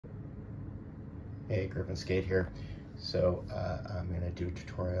Hey, Griffin Skate here. So I'm going to do a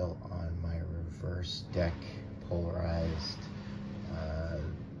tutorial on my reverse deck polarized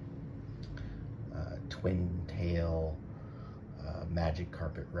twin tail magic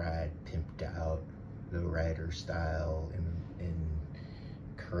carpet ride, pimped out Lowrider style,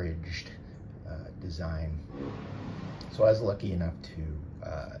 encouraged design. So I was lucky enough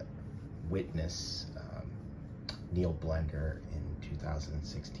to witness Neil Blender in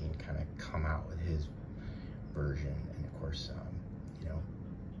 2016 kind of come out with his version, and of course you know,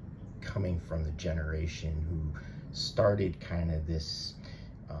 coming from the generation who started kind of this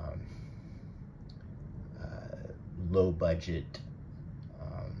low budget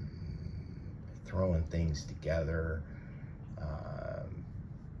throwing things together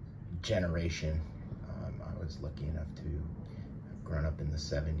generation. I was lucky enough to have grown up in the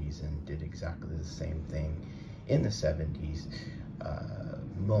 70s and did exactly the same thing in the 70s,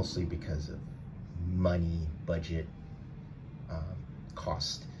 mostly because of money, budget,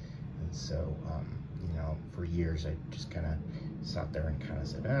 cost. And so, you know, for years I just kind of sat there and kind of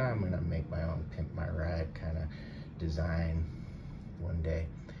said, I'm gonna make my own Pimp My Ride kind of design one day.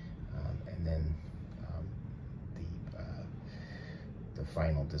 And then the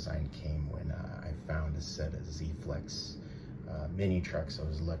final design came when I found a set of Z-Flex mini trucks. I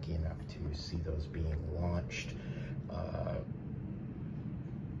was lucky enough to see those being launched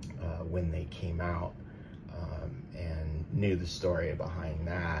when they came out, and knew the story behind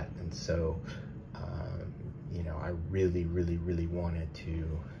that. And so, you know, I really wanted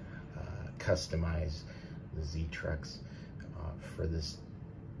to customize the Z-Trucks for this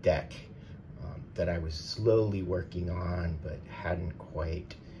deck that I was slowly working on, but hadn't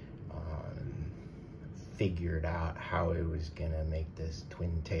quite figured out how I was gonna make this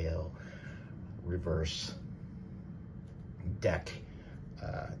twin tail reverse deck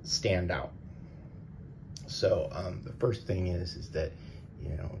stand out. So the first thing is that, you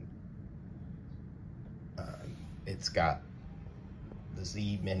know, it's got the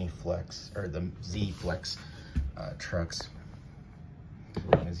Z Mini Flex, or the Z Flex trucks,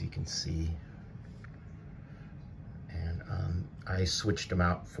 as you can see. And I switched them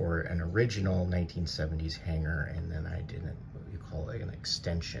out for an original 1970s hanger, and then I did what we call like an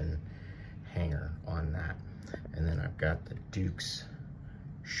extension hanger on that. And then I've got the Duke's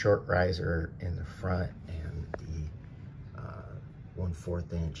short riser in the front and the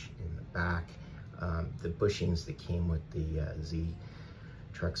 1/4 inch in the back. The bushings that came with the Z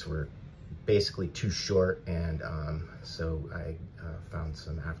trucks were basically too short, and so I found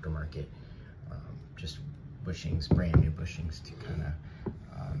some aftermarket just bushings, brand new bushings, to kind of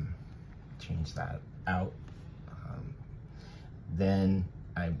change that out. Then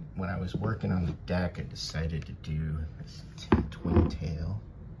when I was working on the deck, I decided to do this twin tail.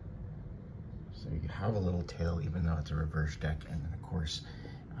 So you have a little tail even though it's a reverse deck, and then of course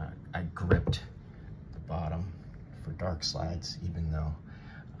I gripped the bottom for dark slides, even though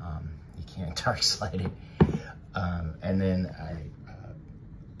you can't dark slide it. And then I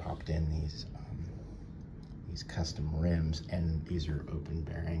popped in these custom rims, and these are open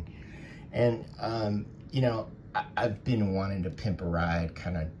bearing. And you know, I've been wanting to pimp a ride,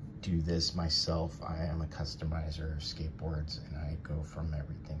 kind of do this myself. I am a customizer of skateboards, and I go from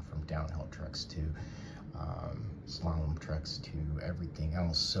everything from downhill trucks to slalom trucks to everything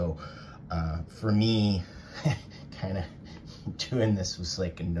else. So for me, kind of doing this was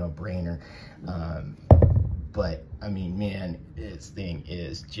like a no-brainer. But I mean, man, this thing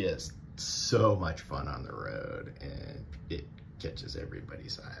is just so much fun on the road, and it catches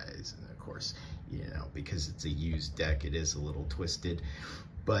everybody's eyes. And of course, you know, because it's a used deck, it is a little twisted,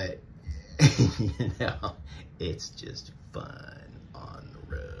 but you know, it's just fun on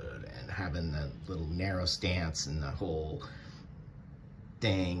the road. And having the little narrow stance and the whole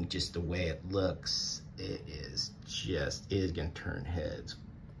thing, just the way it looks, it is gonna turn heads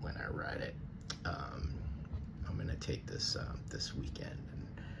when I ride it. I'm gonna take this this weekend and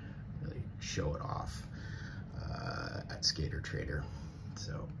really show it off at Skater Trader.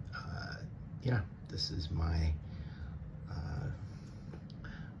 So yeah, this is my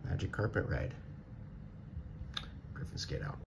magic carpet ride. Griffin Skate out.